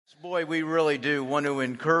Boy, we really do want to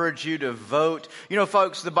encourage you to vote. You know,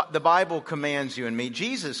 folks, the Bible commands you and me,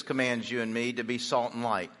 Jesus commands you and me to be salt and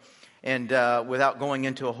light. And without going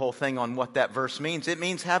into a whole thing on what that verse means, it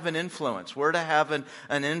means have an influence. We're to have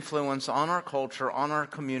an influence on our culture, on our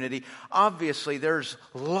community. Obviously, there's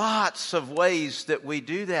lots of ways that we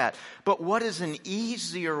do that. But what is an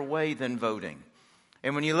easier way than voting?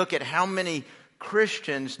 And when you look at how many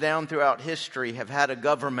Christians down throughout history have had a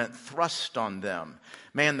government thrust on them,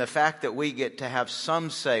 man, the fact that we get to have some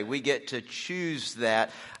say, we get to choose that,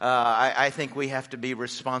 I think we have to be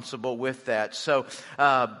responsible with that. So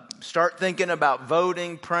start thinking about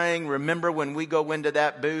voting, praying. Remember, when we go into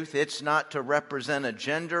that booth, it's not to represent a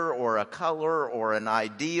gender or a color or an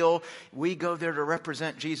ideal. We go there to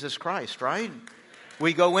represent Jesus Christ, right?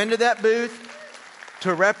 We go into that booth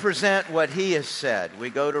to represent what He has said. We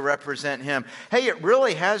go to represent Him. Hey, it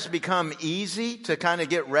really has become easy to kind of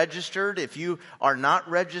get registered. If you are not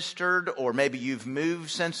registered, or maybe you've moved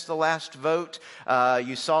since the last vote,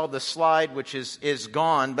 you saw the slide, which is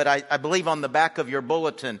gone. But I believe on the back of your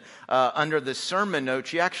bulletin, under the sermon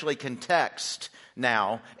notes, you actually can text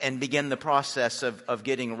now and begin the process of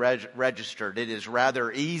getting registered. It is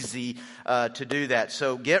rather easy to do that.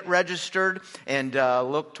 So get registered and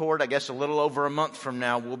look toward, I guess, a little over a month from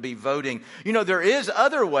now, we'll be voting. You know, there is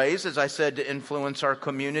other ways, as I said, to influence our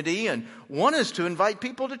community. And one is to invite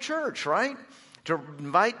people to church, right? To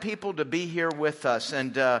invite people to be here with us.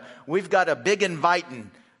 And we've got a big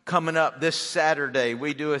inviting coming up this Saturday.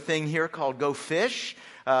 We do a thing here called Go Fish,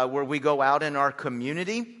 where we go out in our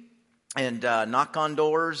community and knock on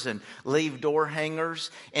doors and leave door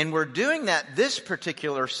hangers. And we're doing that this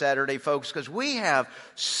particular Saturday, folks, because we have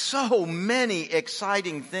so many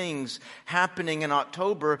exciting things happening in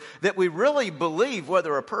October that we really believe,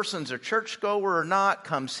 whether a person's a churchgoer or not,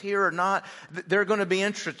 comes here or not, they're going to be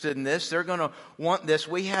interested in this. They're going to want this.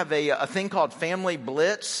 We have a thing called Family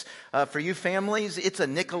Blitz. For you families, it's a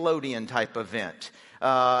Nickelodeon type event.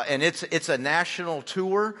 And it's a national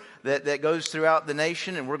tour that goes throughout the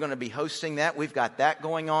nation, and we're going to be hosting that. We've got that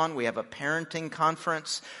going on. We have a parenting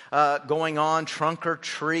conference going on, Trunk or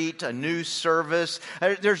Treat, a news service.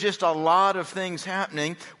 There's just a lot of things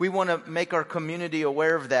happening. We want to make our community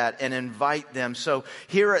aware of that and invite them. So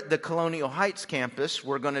here at the Colonial Heights campus,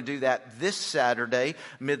 we're going to do that this Saturday,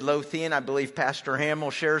 Midlothian. I believe Pastor Ham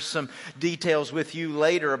will share some details with you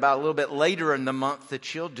later, about a little bit later in the month,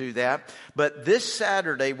 that you'll do that. But this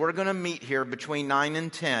Saturday, we're going to meet here between 9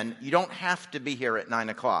 and 10. You don't have to be here at 9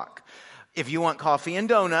 o'clock. If you want coffee and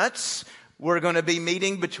donuts, we're going to be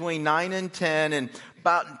meeting between 9 and 10. And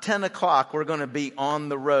about 10 o'clock, we're going to be on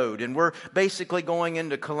the road. And we're basically going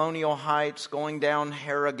into Colonial Heights, going down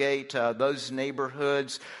Harrogate, those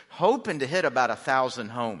neighborhoods, hoping to hit about 1,000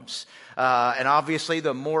 homes. And obviously,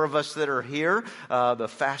 the more of us that are here, the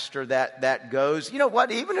faster that goes. You know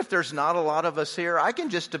what? Even if there's not a lot of us here, I can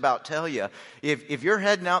just about tell you, if you're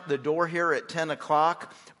heading out the door here at 10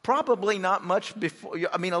 o'clock, probably not much before,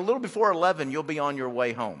 a little before 11, you'll be on your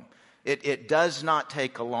way home. It does not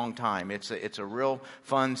take a long time. It's a real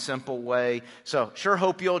fun, simple way. So sure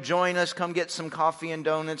hope you'll join us. Come get some coffee and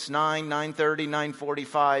donuts, 9:30,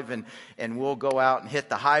 9:45, and we'll go out and hit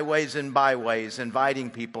the highways and byways, inviting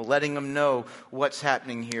people, letting them know what's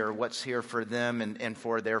happening here, what's here for them and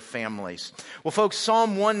for their families. Well, folks,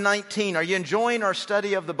 Psalm 119. Are you enjoying our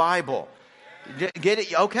study of the Bible? Get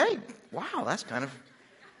it? Okay. Wow, that's kind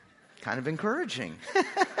of encouraging.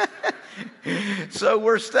 So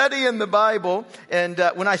we're studying the Bible, and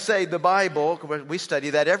when I say the Bible, we study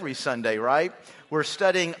that every Sunday, right? We're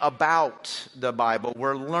studying about the Bible.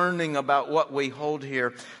 We're learning about what we hold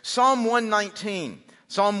here. Psalm 119.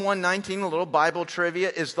 Psalm 119, a little Bible trivia,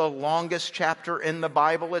 is the longest chapter in the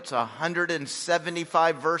Bible. It's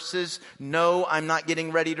 175 verses. No, I'm not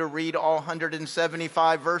getting ready to read all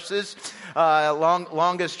 175 verses.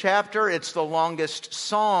 Longest chapter. It's the longest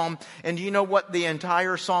psalm. And do you know what the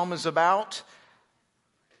entire psalm is about?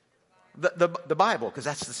 The Bible, because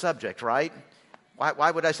that's the subject, right?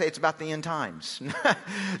 Why would I say it's about the end times?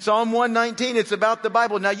 Psalm 119, it's about the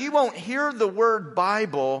Bible. Now, you won't hear the word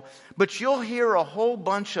Bible, but you'll hear a whole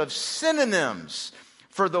bunch of synonyms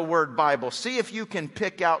for the word Bible. See if you can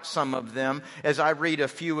pick out some of them as I read a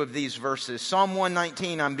few of these verses. Psalm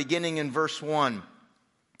 119, I'm beginning in verse 1.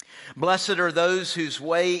 Blessed are those whose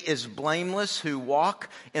way is blameless, who walk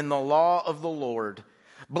in the law of the Lord.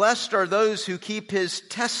 Blessed are those who keep His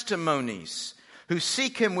testimonies, who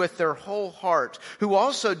seek Him with their whole heart, who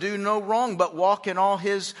also do no wrong, but walk in all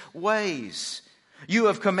His ways. You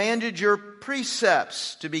have commanded your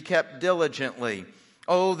precepts to be kept diligently.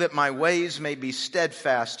 Oh, that my ways may be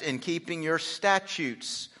steadfast in keeping your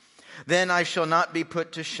statutes. Then I shall not be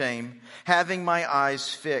put to shame, having my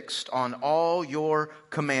eyes fixed on all your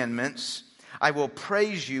commandments. I will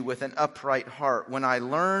praise you with an upright heart when I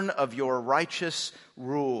learn of your righteous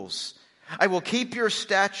rules. I will keep your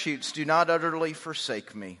statutes. Do not utterly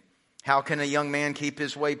forsake me. How can a young man keep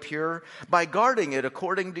his way pure? By guarding it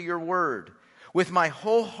according to your word. With my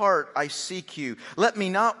whole heart I seek you. Let me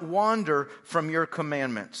not wander from your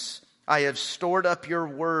commandments. I have stored up your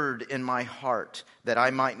word in my heart, that I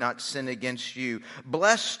might not sin against you.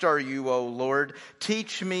 Blessed are you, O Lord.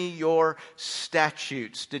 Teach me your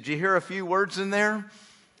statutes. Did you hear a few words in there?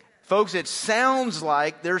 Folks, it sounds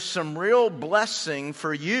like there's some real blessing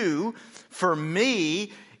for you, for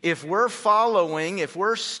me, if we're following, if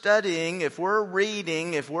we're studying, if we're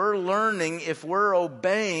reading, if we're learning, if we're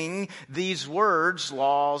obeying these words,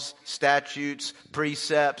 laws, statutes,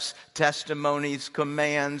 precepts, testimonies,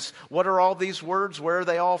 commands. What are all these words? Where are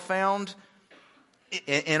they all found?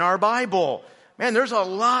 In our Bible. Man, there's a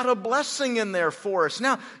lot of blessing in there for us.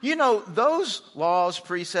 Now, you know, those laws,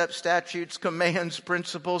 precepts, statutes, commands,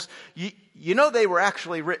 principles, you know they were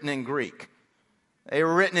actually written in Greek. They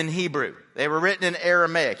were written in Hebrew. They were written in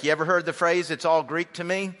Aramaic. You ever heard the phrase, it's all Greek to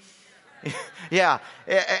me? Yeah.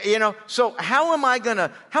 You know, so how am I going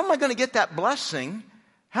to get that blessing?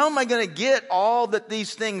 How am I going to get all that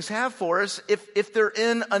these things have for us if they're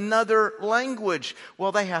in another language?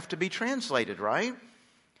 Well, they have to be translated, right?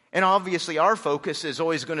 And obviously our focus is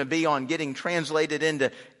always going to be on getting translated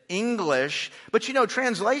into English. But you know,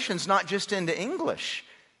 translation's not just into English.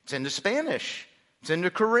 It's into Spanish. It's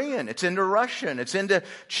into Korean. It's into Russian. It's into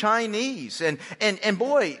Chinese. And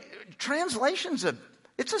boy, translation's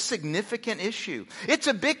it's a significant issue. It's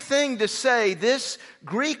a big thing to say this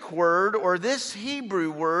Greek word or this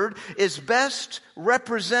Hebrew word is best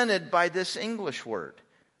represented by this English word.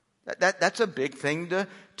 That's a big thing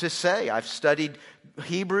to say. I've studied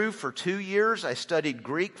Hebrew for 2 years. I studied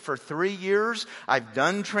Greek for 3 years. I've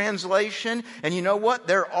done translation. And you know what?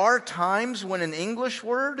 There are times when an English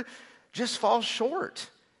word just falls short.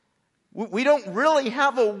 We don't really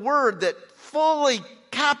have a word that fully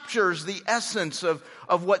captures the essence of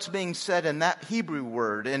what's being said in that Hebrew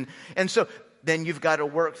word. And so then you've got to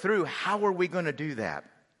work through, how are we going to do that?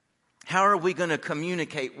 How are we going to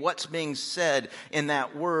communicate what's being said in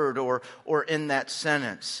that word or in that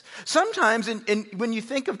sentence? Sometimes when you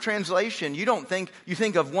think of translation, you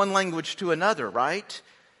think of one language to another, right?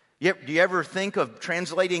 Do you ever think of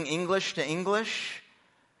translating English to English?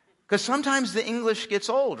 Because sometimes the English gets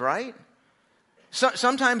old, right?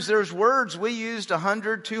 Sometimes there's words we used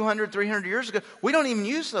 100, 200, 300 years ago. We don't even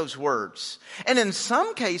use those words. And in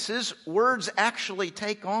some cases, words actually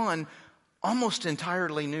take on almost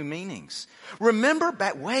entirely new meanings. Remember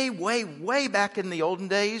back way back in the olden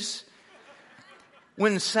days,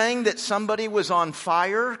 when saying that somebody was on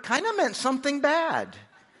fire kind of meant something bad.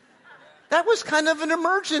 That was kind of an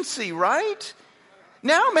emergency, right?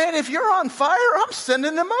 Now, man, if you're on fire, I'm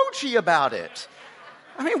sending an emoji about it.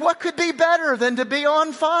 I mean, what could be better than to be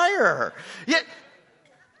on fire? Yet,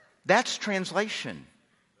 that's translation.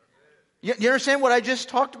 You understand what I just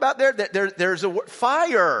talked about there? There's a word,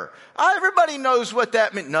 fire. Everybody knows what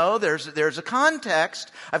that means. No, there's a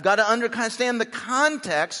context. I've got to understand the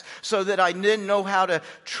context so that I didn't know how to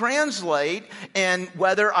translate and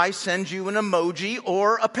whether I send you an emoji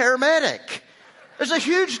or a paramedic. There's a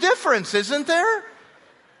huge difference, isn't there?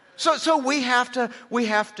 So we have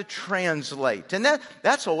to translate. And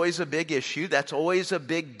that's always a big issue. That's always a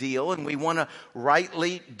big deal. And we want to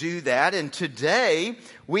rightly do that. And today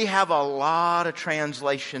we have a lot of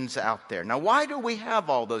translations out there. Now, why do we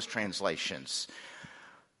have all those translations?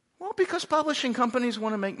 Well, because publishing companies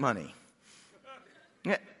want to make money.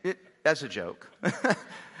 Yeah, that's a joke.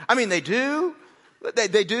 I mean, they do.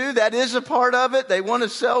 They do. That is a part of it. They want to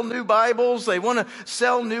sell new Bibles. They want to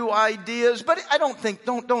sell new ideas. But I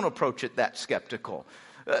don't approach it that skeptical.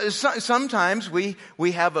 Sometimes we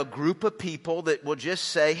have a group of people that will just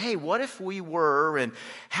say, hey, what if we were? And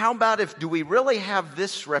how about do we really have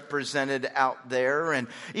this represented out there? And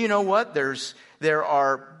you know what? There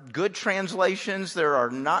are good translations. There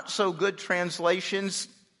are not so good translations.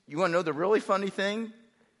 You want to know the really funny thing?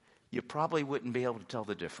 You probably wouldn't be able to tell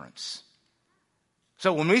the difference.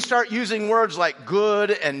 So when we start using words like good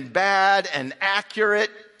and bad and accurate,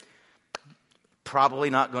 probably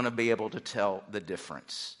not going to be able to tell the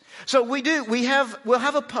difference. So we'll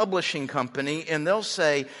have a publishing company and they'll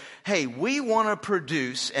say, hey, we want to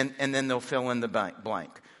produce, and then they'll fill in the blank.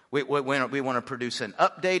 We want to produce an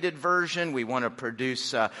updated version. We want to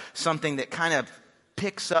produce something that kind of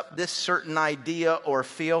picks up this certain idea or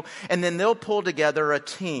feel. And then they'll pull together a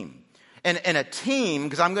team. And a team,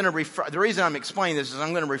 because the reason I'm explaining this is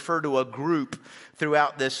I'm going to refer to a group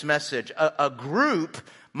throughout this message. A group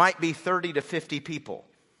might be 30 to 50 people.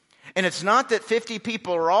 And it's not that 50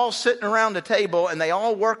 people are all sitting around a table and they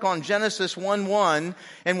all work on Genesis 1:1,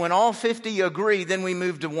 and when all 50 agree, then we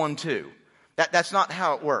move to 1:2. That's not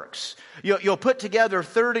how it works. You'll put together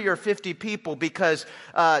 30 or 50 people because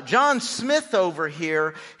John Smith over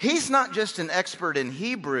here, he's not just an expert in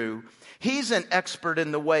Hebrew, he's an expert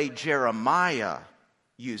in the way Jeremiah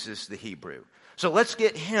uses the Hebrew. So let's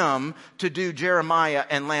get him to do Jeremiah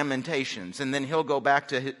and Lamentations, and then he'll go back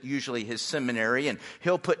to usually his seminary, and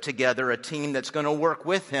he'll put together a team that's going to work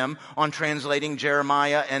with him on translating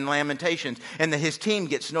Jeremiah and Lamentations. And his team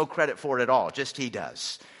gets no credit for it at all, just he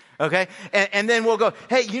does. Okay? And then we'll go,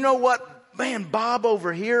 hey, you know what? Man, Bob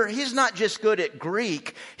over here, he's not just good at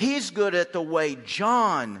Greek, he's good at the way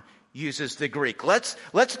John uses the Greek. Let's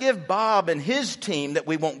give Bob and his team, that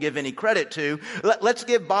we won't give any credit to, let's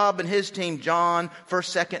give Bob and his team John,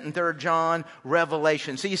 1st, 2nd, and 3rd John,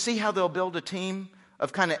 Revelation. So you see how they'll build a team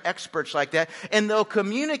of kind of experts like that, and they'll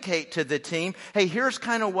communicate to the team, hey, here's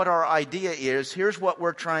kind of what our idea is, here's what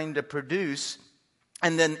we're trying to produce.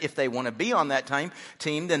 And then if they want to be on that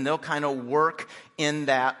team, then they'll kind of work in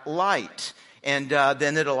that light. And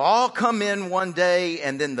then it'll all come in one day,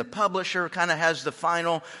 and then the publisher kind of has the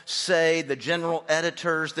final say, the general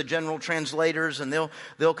editors, the general translators, and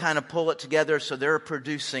they'll kind of pull it together, so they're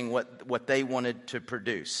producing what they wanted to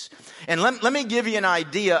produce. And let me give you an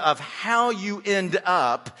idea of how you end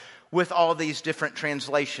up with all these different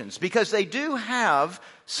translations, because they do have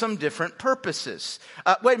some different purposes.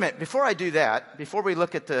 Wait a minute, before I do that, before we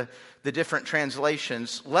look at the different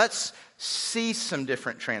translations, let's see some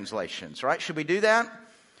different translations, right? Should we do that?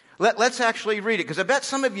 Let's actually read it, because I bet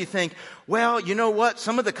some of you think, well, you know what?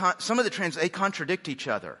 Some of the they contradict each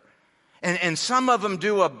other, and some of them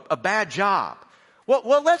do a bad job.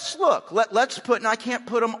 Well, let's look. Let's put, and I can't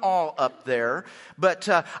put them all up there, but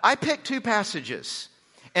I picked 2 passages.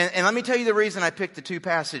 And let me tell you the reason I picked the 2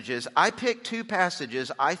 passages. I picked 2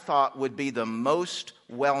 passages I thought would be the most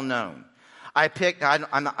well-known.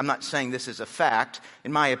 I'm not saying this is a fact.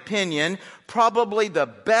 In my opinion, probably the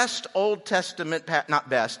best Old Testament,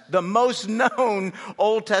 the most known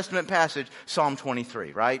Old Testament passage, Psalm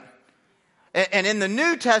 23, right? And in the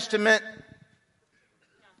New Testament,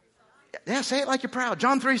 yeah, say it like you're proud.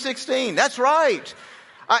 John 3:16, that's right.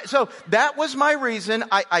 So that was my reason.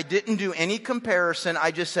 I didn't do any comparison.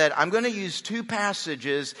 I just said, I'm going to use 2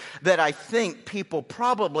 passages that I think people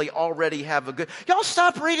probably already have a good... Y'all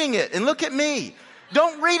stop reading it and look at me.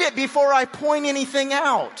 Don't read it before I point anything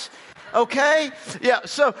out. Okay? Yeah,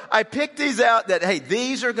 so I picked these out that, hey,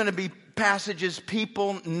 these are going to be passages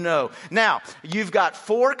people know. Now, you've got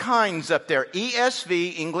 4 kinds up there.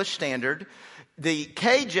 ESV, English Standard. The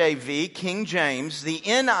KJV, King James, the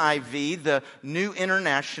NIV, the New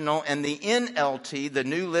International, and the NLT, the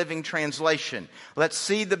New Living Translation. Let's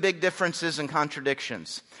see the big differences and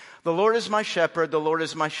contradictions. The Lord is my shepherd, the Lord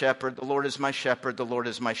is my shepherd, the Lord is my shepherd, the Lord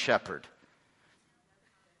is my shepherd.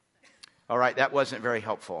 All right, that wasn't very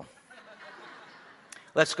helpful.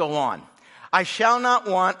 Let's go on. I shall not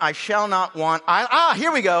want, I shall not want,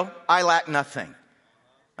 here we go. I lack nothing.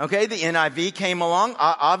 Okay, the NIV came along.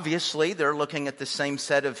 Obviously, they're looking at the same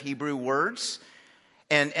set of Hebrew words.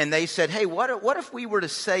 And they said, hey, what if we were to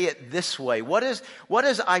say it this way? What is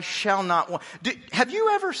I shall not want? Have you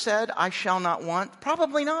ever said I shall not want?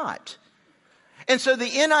 Probably not. And so the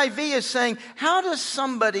NIV is saying, how does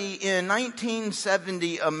somebody in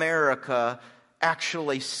 1970 America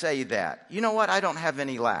actually say that? You know what? I don't have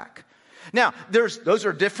any lack. Now, those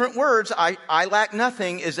are different words. I lack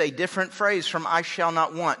nothing is a different phrase from I shall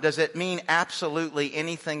not want. Does it mean absolutely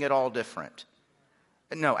anything at all different?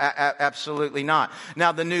 No, absolutely not.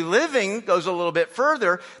 Now, the New Living goes a little bit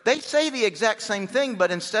further. They say the exact same thing,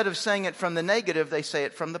 but instead of saying it from the negative, they say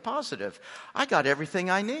it from the positive. I got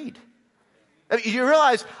everything I need. You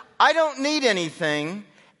realize I don't need anything,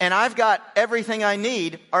 and I've got everything I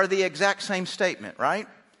need are the exact same statement, right?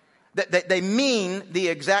 They mean the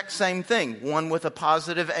exact same thing. One with a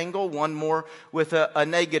positive angle, one more with a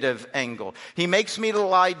negative angle. He makes me to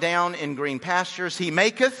lie down in green pastures. He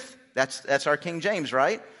maketh, that's our King James,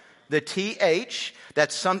 right? The TH,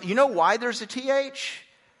 you know why there's a TH?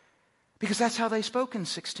 Because that's how they spoke in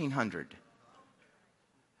 1600.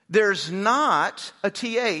 There's not a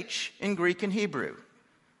TH in Greek and Hebrew.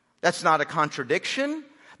 That's not a contradiction.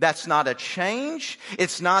 That's not a change.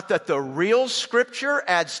 It's not that the real scripture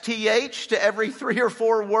adds TH to every 3 or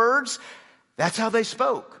 4 words. That's how they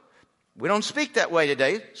spoke. We don't speak that way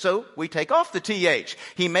today, so we take off the TH.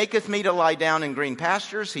 He maketh me to lie down in green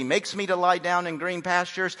pastures. He makes me to lie down in green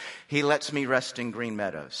pastures. He lets me rest in green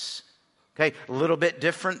meadows. Okay, a little bit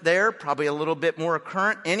different there, probably a little bit more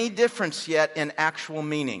current. Any difference yet in actual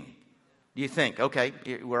meaning? Do you think? Okay,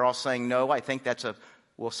 we're all saying no. I think that's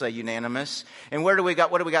we'll say unanimous. And what do we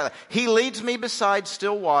got? He leads me beside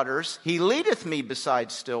still waters. He leadeth me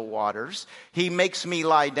beside still waters. He makes me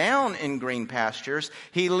lie down in green pastures.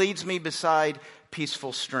 He leads me beside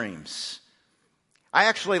peaceful streams. I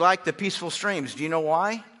actually like the peaceful streams. Do you know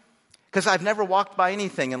why? Because I've never walked by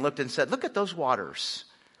anything and looked and said, look at those waters.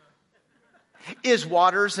 Is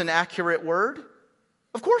waters an accurate word?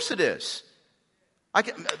 Of course it is.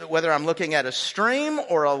 Whether I'm looking at a stream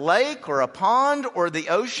or a lake or a pond or the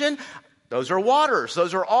ocean, those are waters.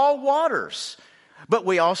 Those are all waters. But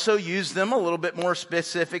we also use them a little bit more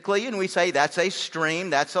specifically, and we say that's a stream,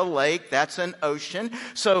 that's a lake, that's an ocean.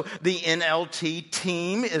 So the NLT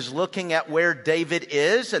team is looking at where David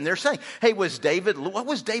is, and they're saying, hey, what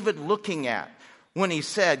was David looking at when he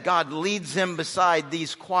said God leads him beside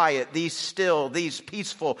these quiet, these still, these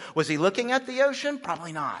peaceful? Was he looking at the ocean?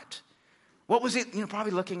 Probably not. What was he?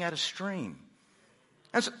 Probably looking at a stream.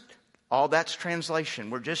 All that's translation.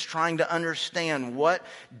 We're just trying to understand what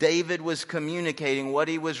David was communicating, what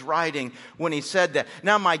he was writing when he said that.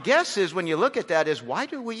 Now, my guess is when you look at that is, why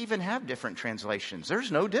do we even have different translations?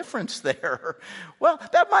 There's no difference there. Well,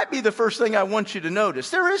 that might be the first thing I want you to notice.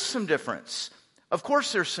 There is some difference. Of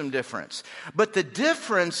course there's some difference. But the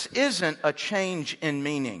difference isn't a change in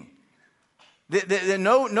meaning.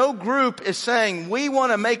 No group is saying, we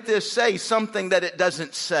want to make this say something that it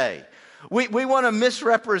doesn't say. We want to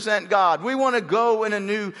misrepresent God. We want to go in a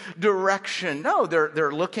new direction. No,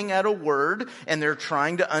 they're looking at a word and they're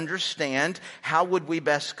trying to understand how would we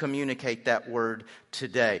best communicate that word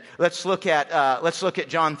today. Let's look at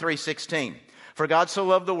John 3:16. For God so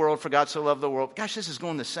loved the world, for God so loved the world. Gosh, this is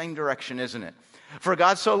going the same direction, isn't it? For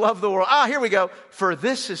God so loved the world. Here we go. For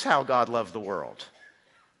this is how God loved the world.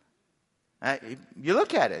 You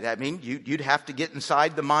look at it. I mean, you'd have to get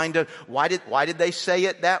inside the mind of why did they say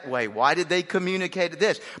it that way? Why did they communicate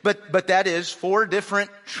this? But that is 4 different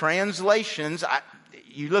translations.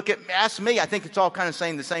 Ask me, I think it's all kind of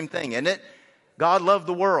saying the same thing, isn't it? God loved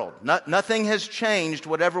the world. Nothing has changed,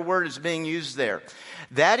 whatever word is being used there.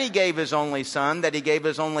 That He gave His only Son, that He gave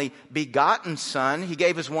His only begotten Son. He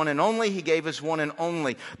gave His one and only. He gave His one and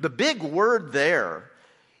only. The big word there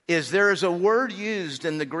is a word used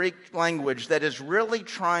in the Greek language that is really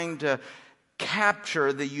trying to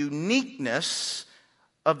capture the uniqueness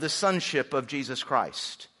of the sonship of Jesus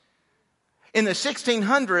Christ. In the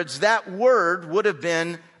 1600s, that word would have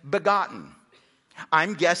been begotten.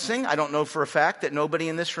 I'm guessing, I don't know for a fact, that nobody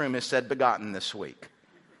in this room has said begotten this week.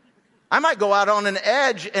 I might go out on an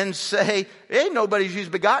edge and say, hey, nobody's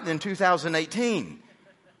used begotten in 2018.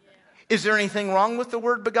 Is there anything wrong with the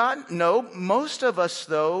word begotten? No. Most of us,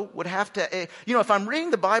 though, would have to, if I'm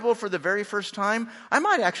reading the Bible for the very first time, I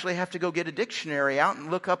might actually have to go get a dictionary out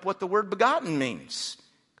and look up what the word begotten means.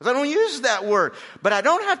 Because I don't use that word. But I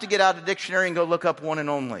don't have to get out a dictionary and go look up one and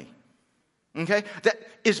only. Okay?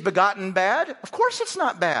 Is begotten bad? Of course it's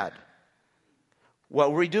not bad.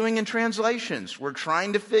 What we're doing in translations, we're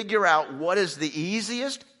trying to figure out what is the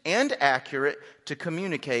easiest and accurate to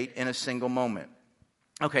communicate in a single moment.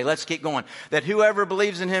 Okay, let's keep going. That whoever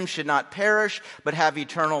believes in Him should not perish, but have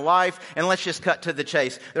eternal life. And let's just cut to the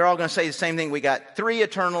chase. They're all going to say the same thing. We got 3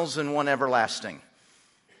 eternals and 1 everlasting.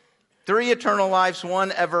 3 eternal lives,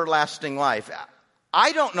 1 everlasting life.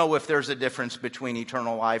 I don't know if there's a difference between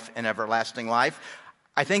eternal life and everlasting life.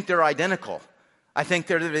 I think they're identical. I think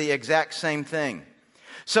they're the exact same thing.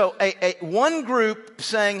 So one group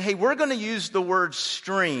saying, hey, we're going to use the word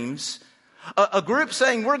streams. A group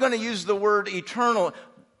saying we're going to use the word eternal.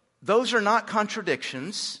 Those are not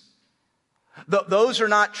contradictions. Those are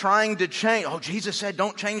not trying to change. Oh, Jesus said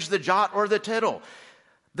don't change the jot or the tittle.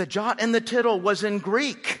 The jot and the tittle was in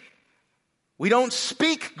Greek. We don't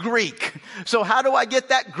speak Greek. So how do I get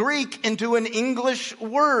that Greek into an English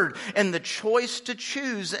word? And the choice to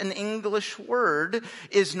choose an English word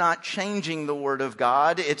is not changing the Word of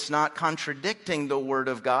God. It's not contradicting the Word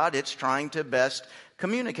of God. It's trying to best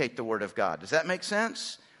communicate the Word of God. Does that make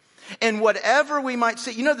sense? And whatever we might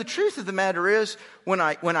see, the truth of the matter is, when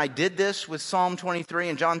I did this with Psalm 23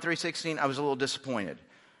 and John 3:16, I was a little disappointed.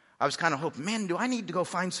 I was kind of hoping, man, do I need to go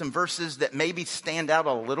find some verses that maybe stand out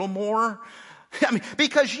a little more?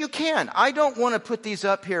 Because you can. I don't want to put these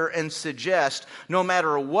up here and suggest no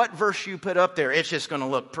matter what verse you put up there, it's just going to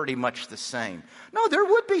look pretty much the same. No, there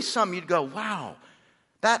would be some you'd go, wow,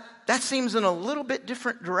 That seems in a little bit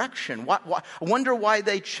different direction. I wonder why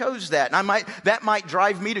they chose that. And that might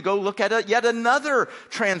drive me to go look at yet another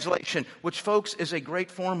translation, which, folks, is a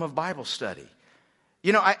great form of Bible study.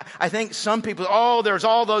 You know, I think some people, there's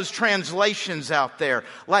all those translations out there.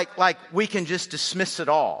 Like we can just dismiss it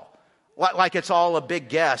all. Like it's all a big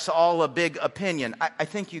guess, all a big opinion. I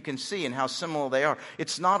think you can see in how similar they are.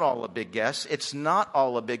 It's not all a big guess. It's not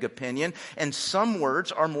all a big opinion. And some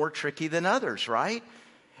words are more tricky than others, right?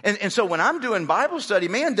 And so when I'm doing Bible study,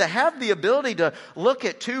 man, to have the ability to look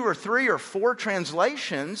at 2 or 3 or 4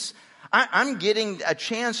 translations, I'm getting a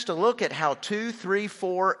chance to look at how 2, 3,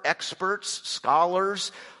 4 experts,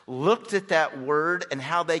 scholars looked at that word and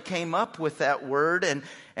how they came up with that word, and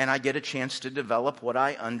I get a chance to develop what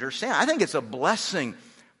I understand. I think it's a blessing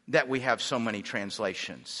that we have so many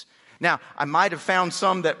translations. Now, I might have found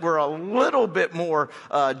some that were a little bit more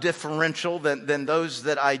differential than those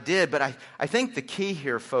that I did, but I think the key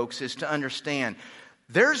here, folks, is to understand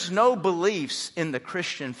there's no beliefs in the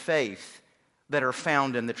Christian faith that are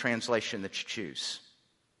found in the translation that you choose.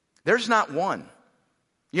 There's not one.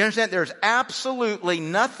 You understand? There's absolutely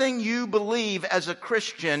nothing you believe as a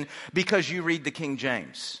Christian because you read the King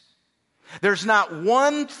James. There's not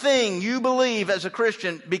one thing you believe as a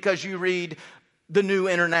Christian because you read the New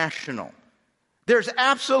International. There's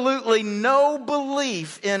absolutely no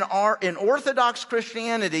belief in Orthodox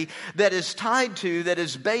Christianity that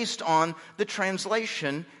is based on the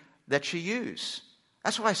translation that you use.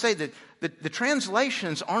 That's why I say that the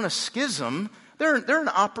translations aren't a schism. They're an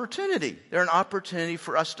opportunity. They're an opportunity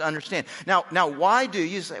for us to understand. Now, why do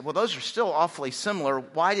you say, well, those are still awfully similar.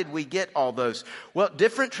 Why did we get all those? Well,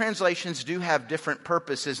 different translations do have different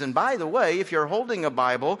purposes. And by the way, if you're holding a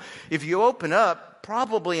Bible, if you open up,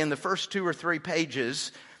 probably in the first 2 or 3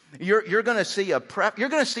 pages, you're going to see you're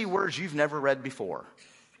going to see words you've never read before.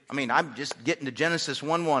 I mean, I'm just getting to Genesis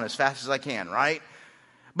 1:1 as fast as I can, right?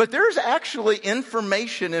 But there's actually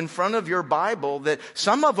information in front of your Bible that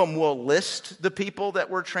some of them will list the people that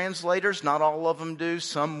were translators. Not all of them do.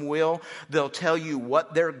 Some will. They'll tell you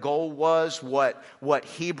what their goal was, what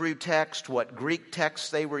Hebrew text, what Greek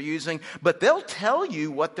text they were using. But they'll tell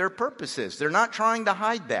you what their purpose is. They're not trying to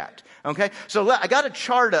hide that. Okay? So I got a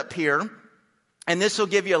chart up here. And this will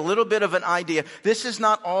give you a little bit of an idea. This is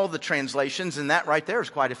not all the translations, and that right there is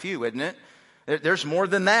quite a few, isn't it? There's more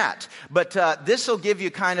than that. But this will give you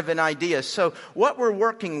kind of an idea. So what we're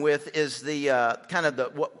working with is the kind of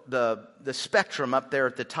the spectrum up there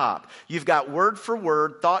at the top. You've got word for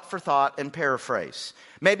word, thought for thought, and paraphrase.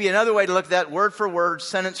 Maybe another way to look at that, word for word,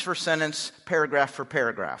 sentence for sentence, paragraph for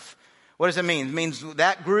paragraph. What does it mean? It means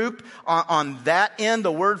that group on that end,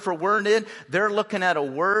 the word for word end, they're looking at a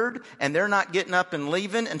word and they're not getting up and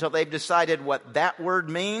leaving until they've decided what that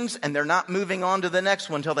word means, and they're not moving on to the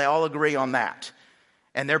next one until they all agree on that.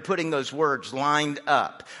 And they're putting those words lined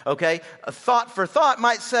up. Okay? A thought for thought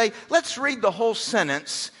might say, let's read the whole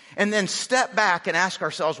sentence and then step back and ask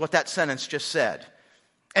ourselves what that sentence just said.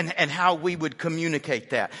 And how we would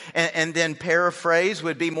communicate that. And then paraphrase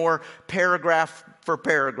would be more paragraph for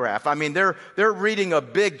paragraph. I mean, they're reading a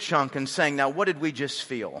big chunk and saying, now what did we just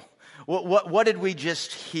feel? What did we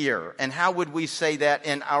just hear? And how would we say that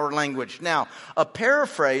in our language? Now, a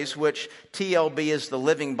paraphrase, which TLB is the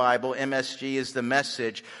Living Bible, MSG is the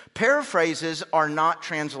Message, paraphrases are not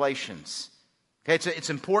translations. Okay, it's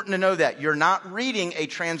important to know that. You're not reading a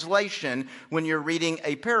translation when you're reading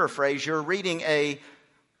a paraphrase. You're reading a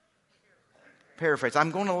paraphrase. I'm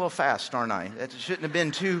going a little fast, aren't I? That shouldn't have been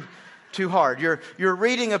too hard. You're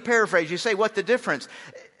reading a paraphrase. You say, what the difference?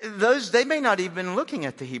 They may not even been looking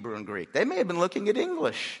at the Hebrew and Greek. They may have been looking at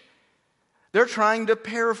English. They're trying to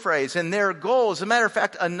paraphrase, and their goal, as a matter of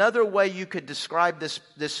fact, another way you could describe this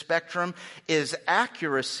spectrum is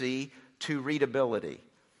accuracy to readability.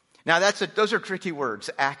 Now those are tricky words,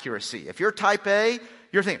 accuracy. If you're type A,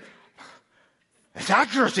 you're thinking, it's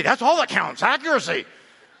accuracy. That's all that counts, accuracy.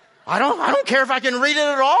 I don't care if I can read it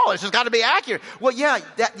at all. It's just got to be accurate. Well,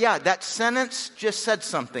 that sentence just said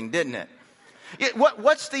something, didn't it?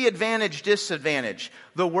 What's the advantage, disadvantage?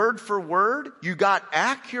 The word for word, you got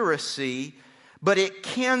accuracy, but it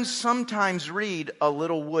can sometimes read a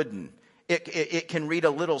little wooden. It can read a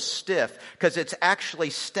little stiff because it's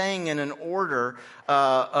actually staying in an order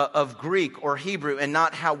of Greek or Hebrew and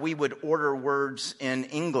not how we would order words in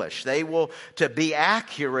English. They will, to be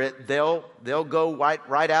accurate, they'll go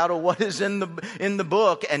right out of what is in the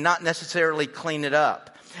book and not necessarily clean it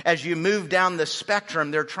up. As you move down the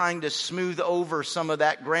spectrum, they're trying to smooth over some of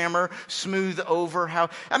that grammar, smooth over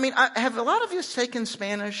have a lot of you taken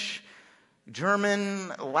Spanish?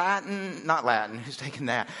 German, Latin, not Latin, who's taken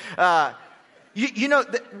that?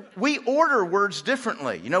 We order words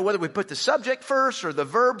differently. Whether we put the subject first or the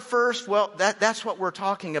verb first, well, that's what we're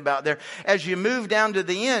talking about there. As you move down to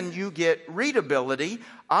the end, you get readability.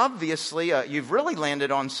 Obviously, you've really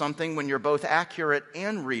landed on something when you're both accurate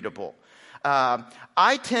and readable.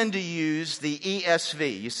 I tend to use the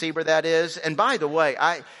ESV. You see where that is? And by the way,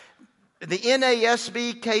 the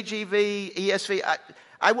NASB, KJV, ESV,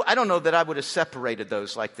 I don't know that I would have separated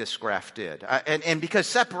those like this graph did. And because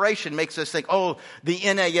separation makes us think, the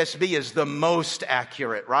NASB is the most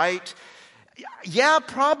accurate, right? Yeah,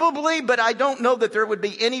 probably, but I don't know that there would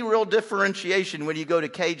be any real differentiation when you go to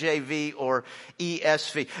KJV or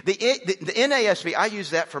ESV. The NASB, I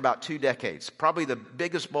used that for about 2 decades, probably the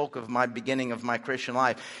biggest bulk of my beginning of my Christian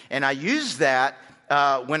life. And I used that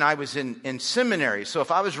when I was in seminary. So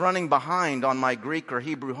if I was running behind on my Greek or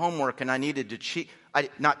Hebrew homework and I needed to cheat,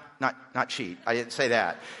 not cheat. I didn't say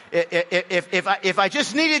that. If I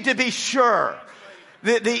just needed to be sure,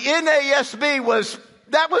 the NASB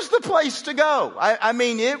that was the place to go. I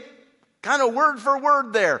mean, it kind of word for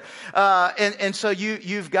word there. And so you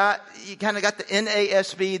kind of got the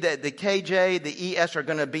NASB, the KJ, the ES are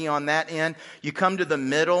going to be on that end. You come to the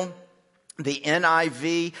middle. The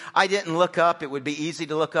NIV, I didn't look up. It would be easy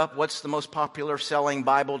to look up what's the most popular selling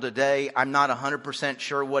Bible today. I'm not 100%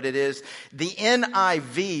 sure what it is. The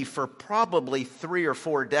NIV for probably 3 or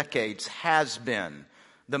 4 decades has been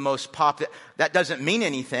the most popular. That doesn't mean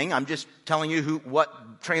anything. I'm just telling you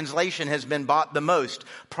what translation has been bought the most.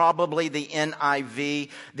 Probably the NIV,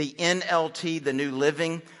 the NLT, the New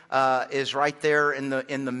Living, is right there in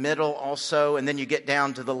the middle also, and then you get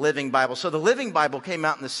down to the Living Bible. So the Living Bible came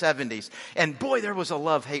out in the 70s, and boy, there was a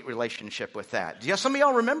love-hate relationship with that. Do some of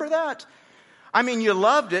y'all remember that? I mean, you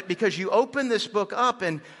loved it because you opened this book up,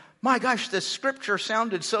 and my gosh, the scripture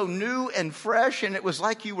sounded so new and fresh, and it was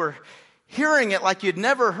like you were hearing it like you'd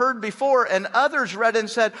never heard before, and others read it and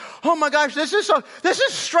said, oh my gosh, this is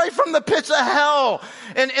straight from the pits of hell.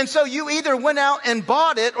 And so you either went out and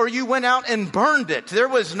bought it or you went out and burned it. There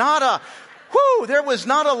was not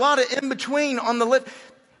a lot of in between on the list.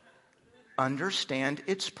 Understand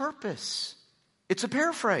its purpose. It's a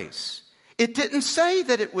paraphrase. It didn't say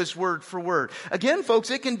that it was word for word. Again,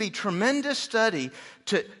 folks, it can be tremendous study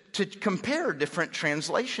to compare different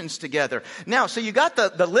translations together. Now, so you got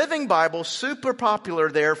the Living Bible, super popular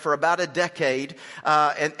there for about a decade.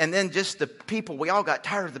 And then just the people, we all got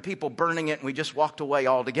tired of the people burning it and we just walked away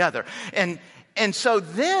altogether. And so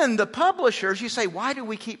then the publishers, you say, why do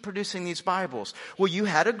we keep producing these Bibles? Well, you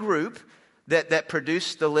had a group that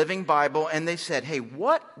produced the Living Bible, and they said, hey,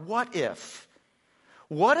 what if?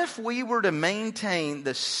 What if we were to maintain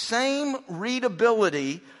the same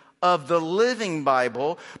readability of the Living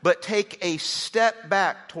Bible, but take a step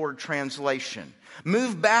back toward translation?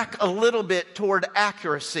 Move back a little bit toward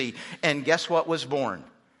accuracy. And guess what was born?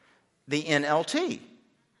 The NLT.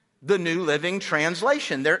 The New Living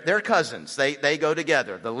Translation. They're cousins. They go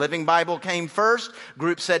together. The Living Bible came first.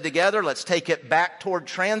 Group said together, let's take it back toward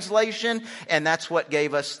translation. And that's what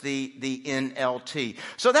gave us the NLT.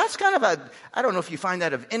 So that's kind of I don't know if you find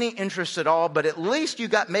that of any interest at all, but at least you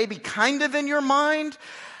got maybe kind of in your mind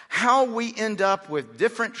how we end up with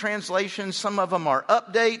different translations. Some of them are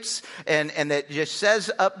updates, and that just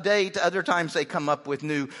says update. Other times they come up with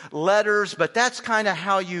new letters, but that's kind of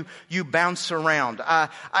how you bounce around.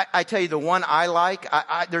 I tell you the one I like,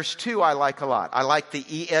 there's 2 I like a lot. I like the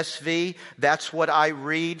ESV. That's what I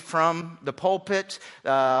read from the pulpit.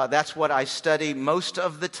 That's what I study most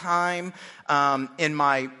of the time. In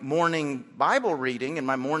my morning Bible reading, in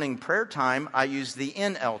my morning prayer time, I use the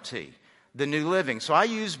NLT. The New Living. So I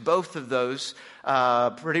use both of those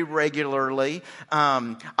pretty regularly.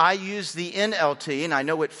 I use the NLT, and I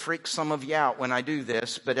know it freaks some of you out when I do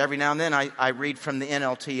this, but every now and then I read from the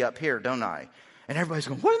NLT up here, don't I? And everybody's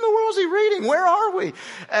going, what in the world is he reading? Where are we?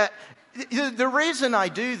 The reason I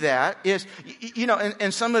do that is,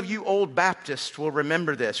 and some of you old Baptists will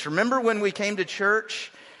remember this. Remember when we came to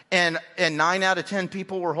church and 9 out of 10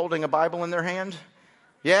 people were holding a Bible in their hand?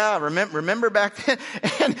 Yeah, remember back then?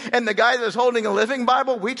 And the guy that was holding a Living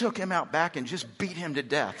Bible, we took him out back and just beat him to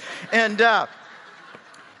death. And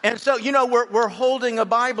so, we're holding a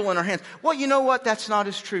Bible in our hands. Well, you know what? That's not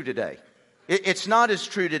as true today. It's not as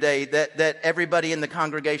true today that everybody in the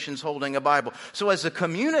congregation's holding a Bible. So as a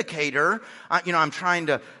communicator, I'm trying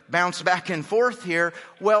to bounce back and forth here.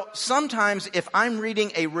 Well, sometimes if I'm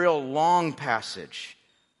reading a real long passage,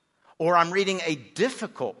 or I'm reading a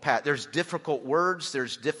difficult passage, there's difficult words,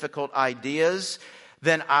 there's difficult ideas,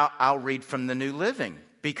 then I'll read from the New Living.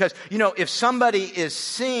 Because, if somebody is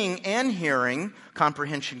seeing and hearing,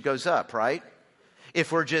 comprehension goes up, right?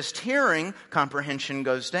 If we're just hearing, comprehension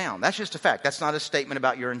goes down. That's just a fact. That's not a statement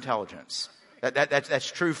about your intelligence.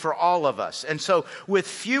 That's true for all of us. And so with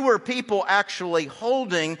fewer people actually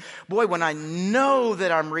holding, boy, when I know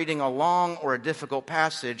that I'm reading a long or a difficult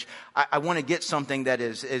passage, I want to get something that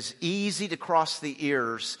is as easy to cross the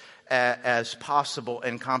ears as possible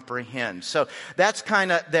and comprehend. So that's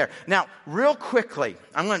kind of there. Now, real quickly,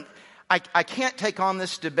 I can't take on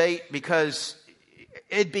this debate because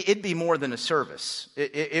it'd be more than a service.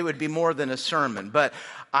 It would be more than a sermon. But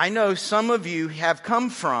I know some of you have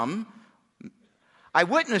come from, I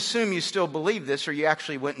wouldn't assume you still believe this or you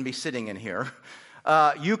actually wouldn't be sitting in here.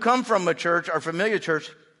 You come from a church, our familiar church,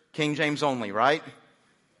 King James only, right?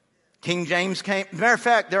 King James came. Matter of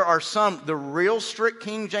fact, there are some, the real strict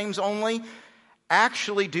King James only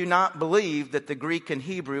actually do not believe that the Greek and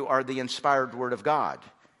Hebrew are the inspired word of God.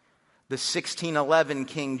 The 1611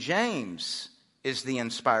 King James is the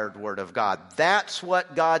inspired word of God. That's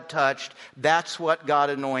what God touched. That's what God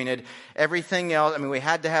anointed. Everything else, we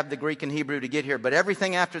had to have the Greek and Hebrew to get here, but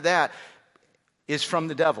everything after that is from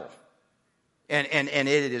the devil. And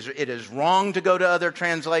it is wrong to go to other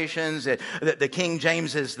translations. The King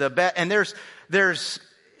James is the best. And there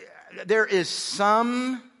is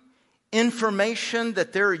some information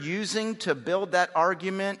that they're using to build that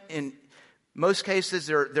argument. In most cases,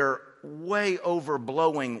 they're way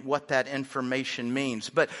overblowing what that information means.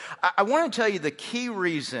 But I want to tell you the key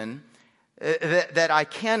reason that I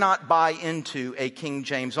cannot buy into a King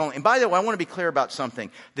James only. And by the way, I want to be clear about something.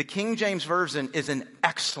 The King James Version is an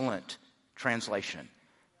excellent translation.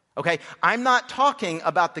 Okay? I'm not talking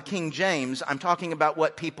about the King James. I'm talking about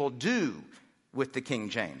what people do with the King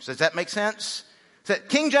James. Does that make sense? So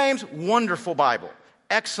King James, wonderful Bible.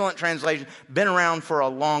 Excellent translation. Been around for a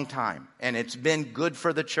long time. And it's been good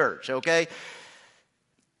for the church, okay?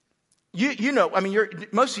 You know,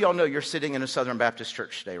 most of y'all know you're sitting in a Southern Baptist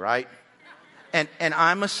church today, right? And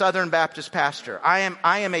I'm a Southern Baptist pastor. I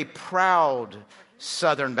am a proud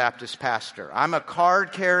Southern Baptist pastor. I'm a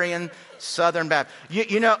card-carrying Southern Baptist.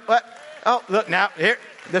 You know what? Oh, look now. Here,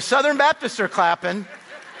 the Southern Baptists are clapping.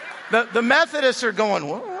 The Methodists are going,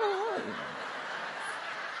 what?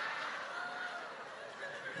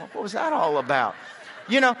 What was that all about?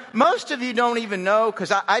 You know, most of you don't even know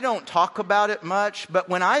because I don't talk about it much. But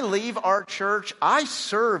when I leave our church, I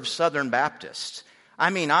serve Southern Baptists.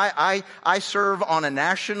 I serve on a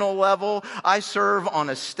national level. I serve on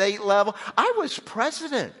a state level. I was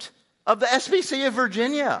president of the SBC of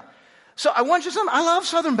Virginia. So I want you to know, I love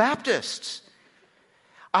Southern Baptists.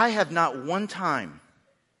 I have not one time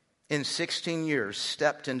in 16 years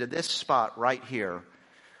stepped into this spot right here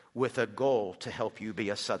with a goal to help you be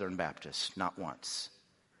a Southern Baptist. Not once.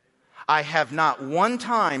 I have not one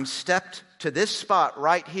time stepped to this spot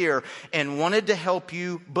right here and wanted to help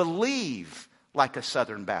you believe like a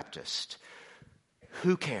Southern Baptist.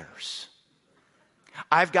 Who cares?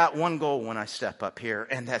 I've got one goal when I step up here,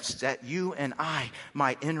 and that's that you and I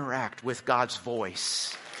might interact with God's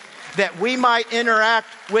voice. That we might interact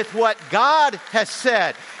with what God has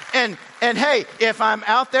said. And hey, if I'm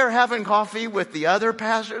out there having coffee with the other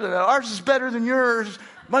pastor, ours is better than yours,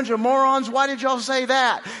 bunch of morons, why did y'all say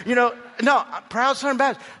that? You know, no, I'm proud Southern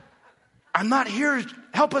Baptist. I'm not here to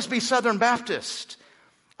help us be Southern Baptist.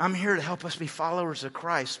 I'm here to help us be followers of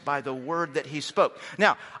Christ by the word that He spoke.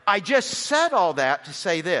 Now, I just said all that to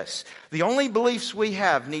say this. The only beliefs we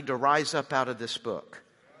have need to rise up out of this book.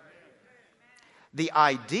 The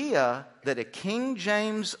idea that a King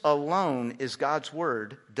James alone is God's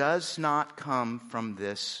word does not come from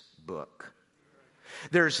this book.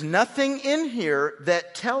 There's nothing in here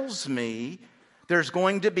that tells me there's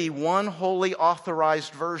going to be one holy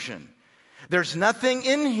authorized version. There's nothing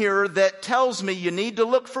in here that tells me you need to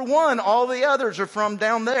look for one. All the others are from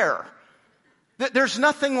down there. There's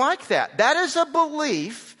nothing like that. That is a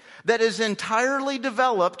belief that is entirely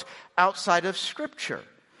developed outside of Scripture.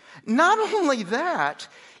 Not only that,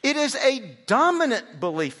 it is a dominant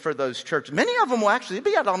belief for those churches. Many of them will actually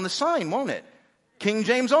be out on the sign, won't it? King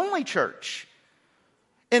James only church.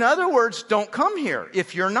 In other words, don't come here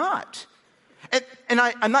if you're not. And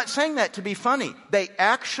I'm not saying that to be funny. They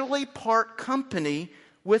actually part company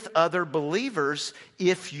with other believers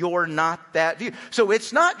if you're not that view. So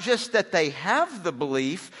it's not just that they have the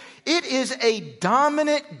belief. It is a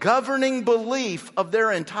dominant governing belief of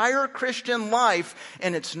their entire Christian life,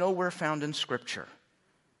 and it's nowhere found in Scripture.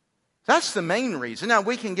 That's the main reason. Now,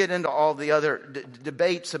 we can get into all the other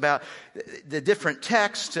debates about the different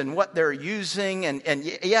texts and what they're using. And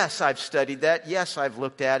yes, I've studied that. Yes, I've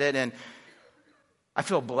looked at it. And I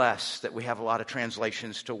feel blessed that we have a lot of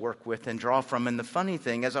translations to work with and draw from. And the funny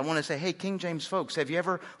thing is, I want to say, hey, King James folks, have you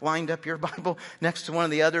ever lined up your Bible next to one of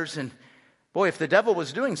the others? And boy, if the devil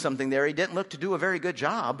was doing something there, he didn't look to do a very good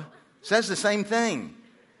job. Says the same thing.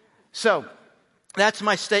 So that's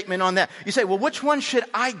my statement on that. You say, well, which one should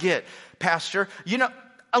I get, Pastor? You know,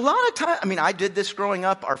 a lot of time, I did this growing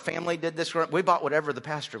up. Our family did this growing up. We bought whatever the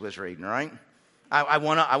pastor was reading, right? I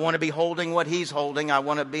want to be holding what he's holding. I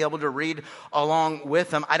want to be able to read along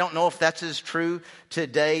with him. I don't know if that's as true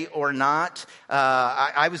today or not.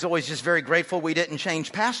 I was always just very grateful we didn't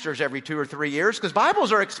change pastors every 2 or 3 years because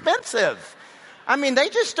Bibles are expensive. They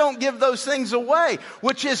just don't give those things away,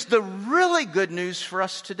 which is the really good news for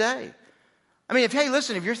us today. If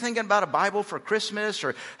you're thinking about a Bible for Christmas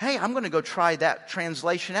or, hey, I'm going to go try that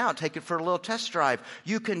translation out, take it for a little test drive.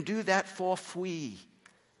 You can do that for free.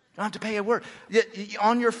 You don't have to pay a word.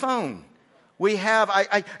 On your phone. We have,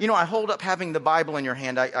 I hold up having the Bible in your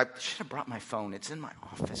hand. I should have brought my phone. It's in my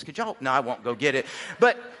office. Could y'all? No, I won't go get it.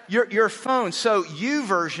 But your phone. So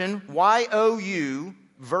YouVersion, Y-O-U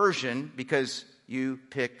version, because you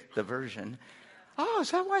pick the version. Oh,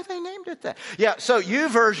 is that why they named it that? Yeah, so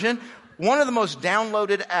YouVersion, one of the most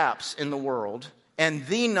downloaded apps in the world and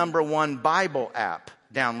the number one Bible app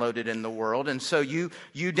downloaded in the world. And so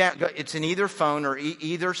it's in either phone or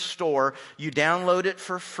either store. You download it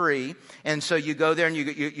for free. And so you go there and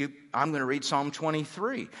I'm going to read Psalm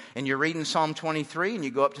 23. And you're reading Psalm 23 and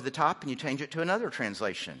you go up to the top and you change it to another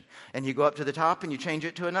translation. And you go up to the top and you change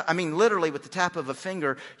it to another. Literally with the tap of a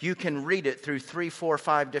finger, you can read it through 3, 4,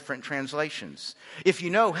 5 different translations. If you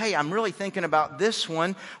know, hey, I'm really thinking about this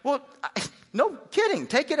one, well, no kidding.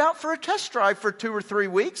 Take it out for a test drive for 2 or 3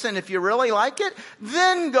 weeks. And if you really like it,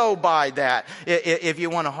 then go buy that if you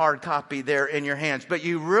want a hard copy there in your hands. But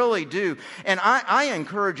you really do. And I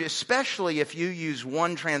encourage, especially if you use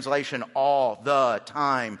one translation all the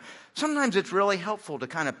time, sometimes it's really helpful to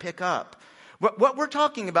kind of pick up. What we're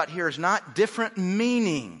talking about here is not different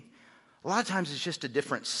meaning. A lot of times it's just a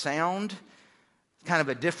different sound, kind of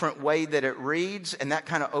a different way that it reads, and that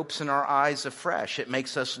kind of opens our eyes afresh. It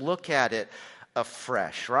makes us look at it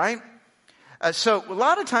afresh, right? So a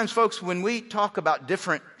lot of times, folks, when we talk about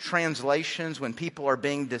different translations, when people are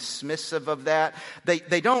being dismissive of that,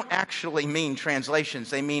 they don't actually mean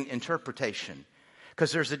translations. They mean interpretation,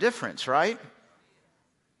 because there's a difference, right?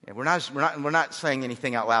 Yeah, we're not saying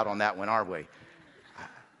anything out loud on that one, are we?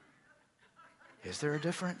 Is there a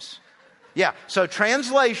difference? Yeah, so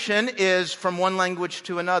translation is from one language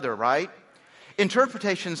to another, right?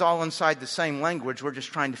 Interpretation's all inside the same language. We're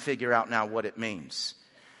just trying to figure out now what it means.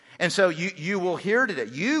 And so you will hear today.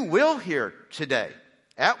 You will hear today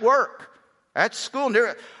at work, at school.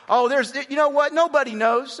 You know what? Nobody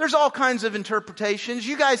knows. There's all kinds of interpretations.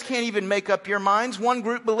 You guys can't even make up your minds. One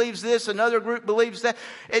group believes this, another group believes that.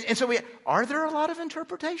 And so are there a lot of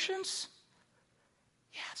interpretations?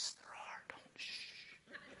 Yes, there are.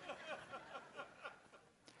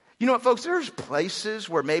 You know what, folks? There's places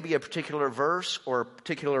where maybe a particular verse or a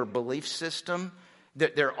particular belief system,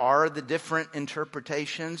 that there are the different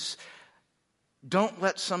interpretations. Don't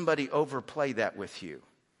let somebody overplay that with you.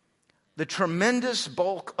 The tremendous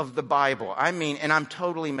bulk of the Bible, and I'm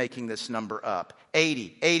totally making this number up,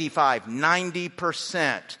 80, 85,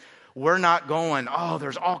 90%. We're not going,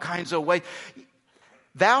 there's all kinds of ways.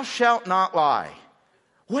 Thou shalt not lie.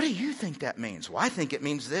 What do you think that means? Well, I think it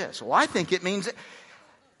means this. Well, I think it means it.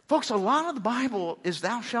 Folks, a lot of the Bible is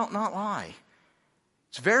thou shalt not lie.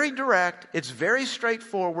 It's very direct. It's very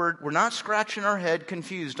straightforward. We're not scratching our head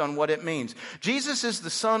confused on what it means. Jesus is the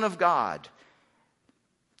Son of God.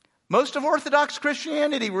 Most of Orthodox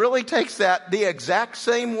Christianity really takes that the exact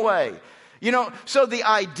same way. So the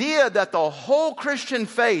idea that the whole Christian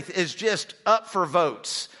faith is just up for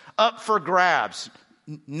votes, up for grabs.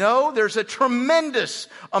 No, there's a tremendous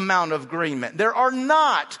amount of agreement. There are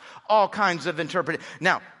not all kinds of interpretations.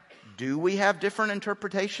 Now, do we have different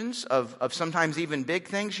interpretations of sometimes even big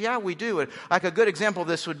things? Yeah, we do. Like a good example of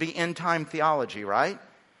this would be end-time theology, right?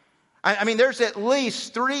 There's at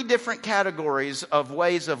least 3 different categories of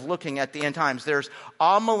ways of looking at the end times. There's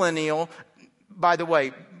amillennial. By the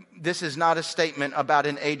way, this is not a statement about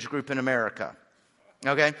an age group in America.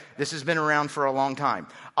 Okay? This has been around for a long time.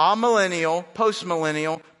 Amillennial,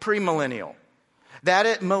 postmillennial, premillennial.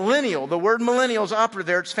 That millennial, the word millennial is operative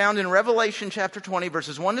there. It's found in Revelation chapter 20,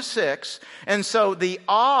 verses 1 to 6. And so the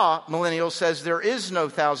millennial says there is no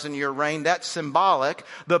 1,000-year reign. That's symbolic.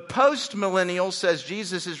 The post-millennial says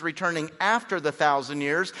Jesus is returning after the 1,000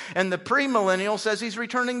 years. And the premillennial says he's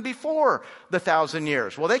returning before the 1,000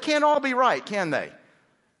 years. Well, they can't all be right, can they?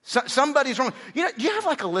 Somebody's wrong. Do you have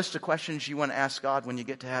like a list of questions you want to ask God when you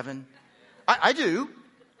get to heaven? I do.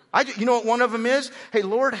 You know what one of them is? Hey,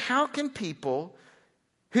 Lord, how can people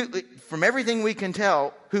who, from everything we can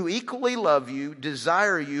tell, who equally love you,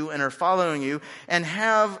 desire you, and are following you, and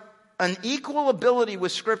have an equal ability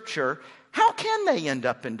with Scripture, how can they end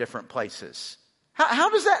up in different places? How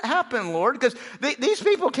does that happen, Lord? Because these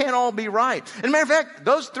people can't all be right. As a matter of fact,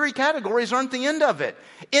 those three categories aren't the end of it.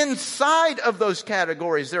 Inside of those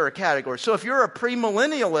categories, there are categories. So if you're a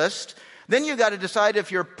premillennialist, then you got to decide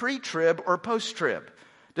if you're pre-trib or post-trib.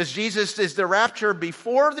 Is the rapture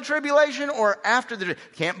before the tribulation or after the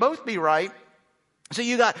tribulation? Can't both be right. So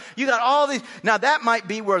you got all these. Now that might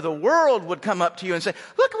be where the world would come up to you and say,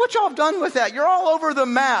 look at what y'all have done with that. You're all over the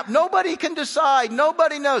map. Nobody can decide.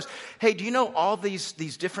 Nobody knows. Hey, do you know all these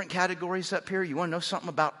different categories up here? You want to know something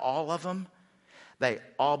about all of them? They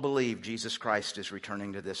all believe Jesus Christ is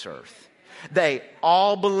returning to this earth. They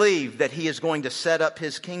all believe that he is going to set up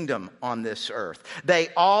his kingdom on this earth. They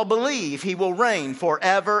all believe he will reign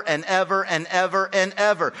forever and ever and ever and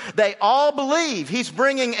ever. They all believe he's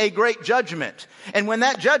bringing a great judgment. And when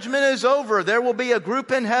that judgment is over, there will be a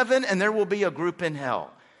group in heaven and there will be a group in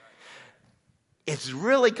hell. It's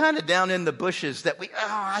really kind of down in the bushes that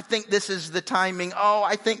I think this is the timing.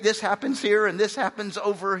 I think this happens here and this happens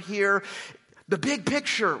over here. The big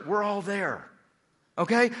picture, we're all there.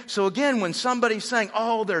 Okay? So again, when somebody's saying,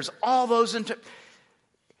 there's all those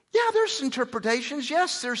there's interpretations.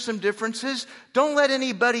 Yes, there's some differences. Don't let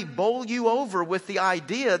anybody bowl you over with the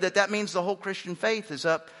idea that means the whole Christian faith is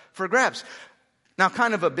up for grabs. Now,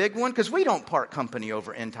 kind of a big one, because we don't part company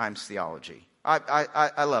over end times theology.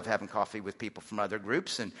 I love having coffee with people from other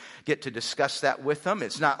groups and get to discuss that with them.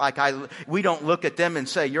 It's not like we don't look at them and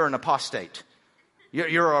say, you're an apostate.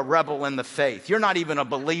 You're a rebel in the faith. You're not even a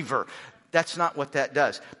believer. That's not what that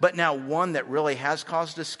does. But now one that really has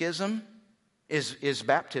caused a schism is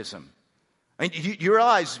baptism. I mean, you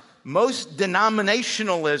realize most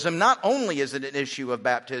denominationalism, not only is it an issue of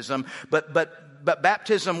baptism, but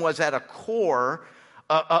baptism was at a core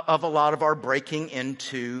of a lot of our breaking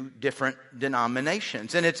into different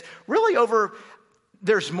denominations. And it's really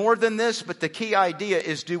there's more than this, but the key idea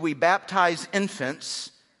is, do we baptize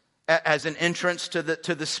infants as an entrance to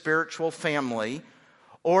the spiritual family?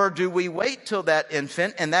 Or do we wait till that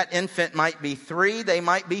infant, and that infant might be 3, they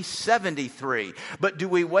might be 73. But do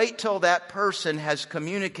we wait till that person has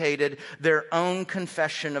communicated their own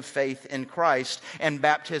confession of faith in Christ, and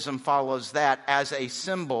baptism follows that as a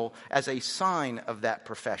symbol, as a sign of that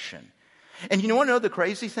profession? And you want to know the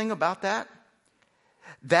crazy thing about that?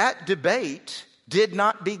 That debate did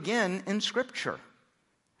not begin in Scripture.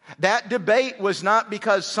 That debate was not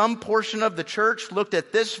because some portion of the church looked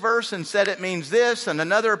at this verse and said it means this, and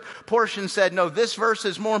another portion said, no, this verse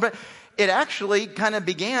is more. But it actually kind of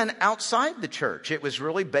began outside the church. It was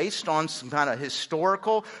really based on some kind of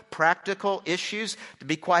historical, practical issues. To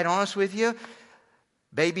be quite honest with you,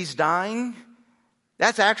 babies dying,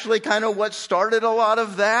 that's actually kind of what started a lot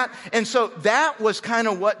of that. And so that was kind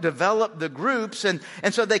of what developed the groups. And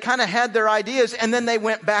so they kind of had their ideas, and then they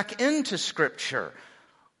went back into Scripture,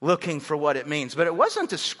 looking for what it means. But it wasn't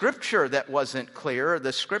the Scripture that wasn't clear,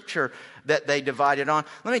 the Scripture that they divided on.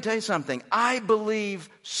 Let me tell you something. I believe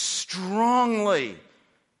strongly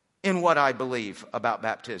in what I believe about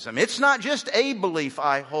baptism. It's not just a belief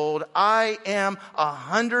I hold. I am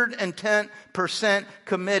 110%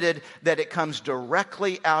 committed that it comes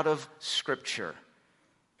directly out of Scripture.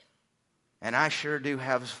 And I sure do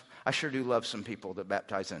love some people that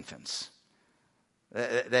baptize infants.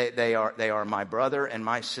 They are my brother and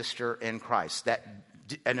my sister in Christ. That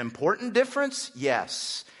an important difference?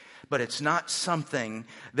 Yes. But it's not something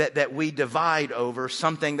that we divide over,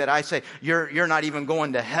 something that I say, you're not even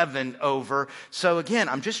going to heaven over. So again,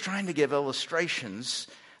 I'm just trying to give illustrations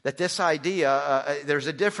that this idea, there's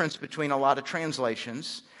a difference between a lot of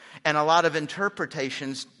translations and a lot of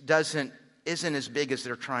interpretations isn't as big as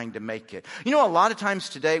they're trying to make it. You know, a lot of times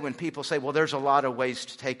today when people say, well, there's a lot of ways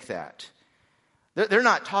to take that, they're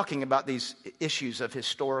not talking about these issues of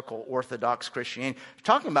historical Orthodox Christianity. They're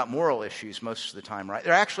talking about moral issues most of the time, right?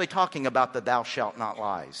 They're actually talking about the thou shalt not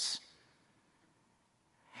lies.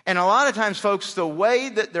 And a lot of times, folks, the way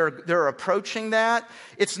that they're approaching that,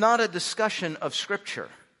 it's not a discussion of Scripture.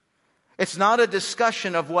 It's not a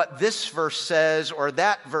discussion of what this verse says or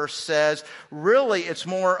that verse says. Really, it's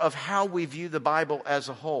more of how we view the Bible as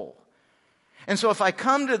a whole. And so if I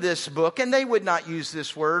come to this book, and they would not use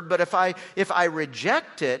this word, but if I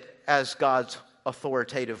reject it as God's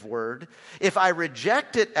authoritative word, if I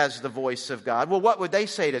reject it as the voice of God, well, what would they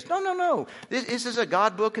say to us? No. This is a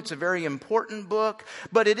God book. It's a very important book,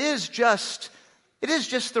 but it is just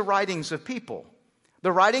the writings of people.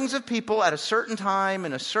 The writings of people at a certain time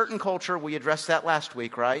in a certain culture, we addressed that last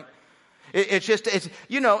week, right?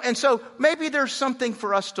 And so maybe there's something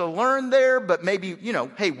for us to learn there, but maybe,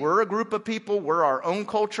 hey, we're a group of people, we're our own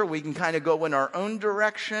culture, we can kind of go in our own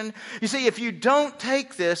direction. You see, if you don't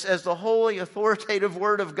take this as the holy, authoritative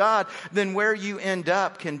Word of God, then where you end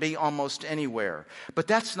up can be almost anywhere. But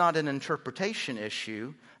that's not an interpretation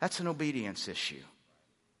issue, that's an obedience issue.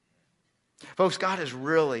 Folks, God has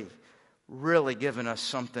really given us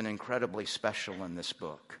something incredibly special in this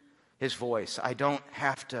book. His voice. I don't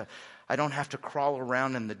have to crawl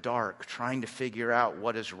around in the dark trying to figure out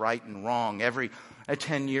what is right and wrong. Every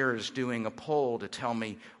 10 years doing a poll to tell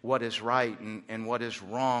me what is right and what is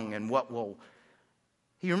wrong and what will...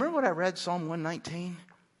 You remember what I read, Psalm 119?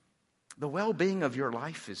 The well-being of your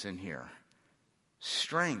life is in here.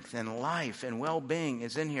 Strength and life and well-being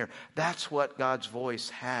is in here. That's what God's voice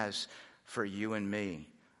has for you and me.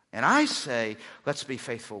 And I say, let's be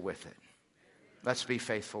faithful with it. Let's be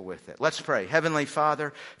faithful with it. Let's pray. Heavenly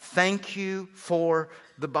Father, thank you for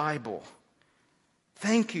the Bible.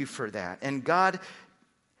 Thank you for that. And God,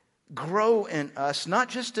 grow in us, not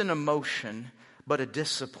just an emotion, but a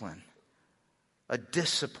discipline. A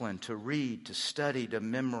discipline to read, to study, to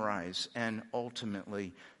memorize, and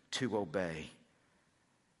ultimately to obey.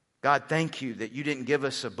 God, thank you that you didn't give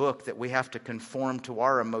us a book that we have to conform to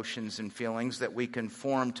our emotions and feelings, that we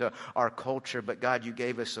conform to our culture. But God, you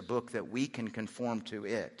gave us a book that we can conform to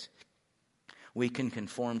it. We can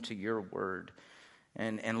conform to your word.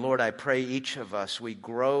 And Lord, I pray each of us, we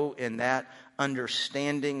grow in that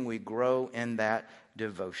understanding. We grow in that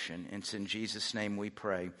devotion. It's in Jesus' name we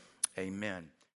pray. Amen.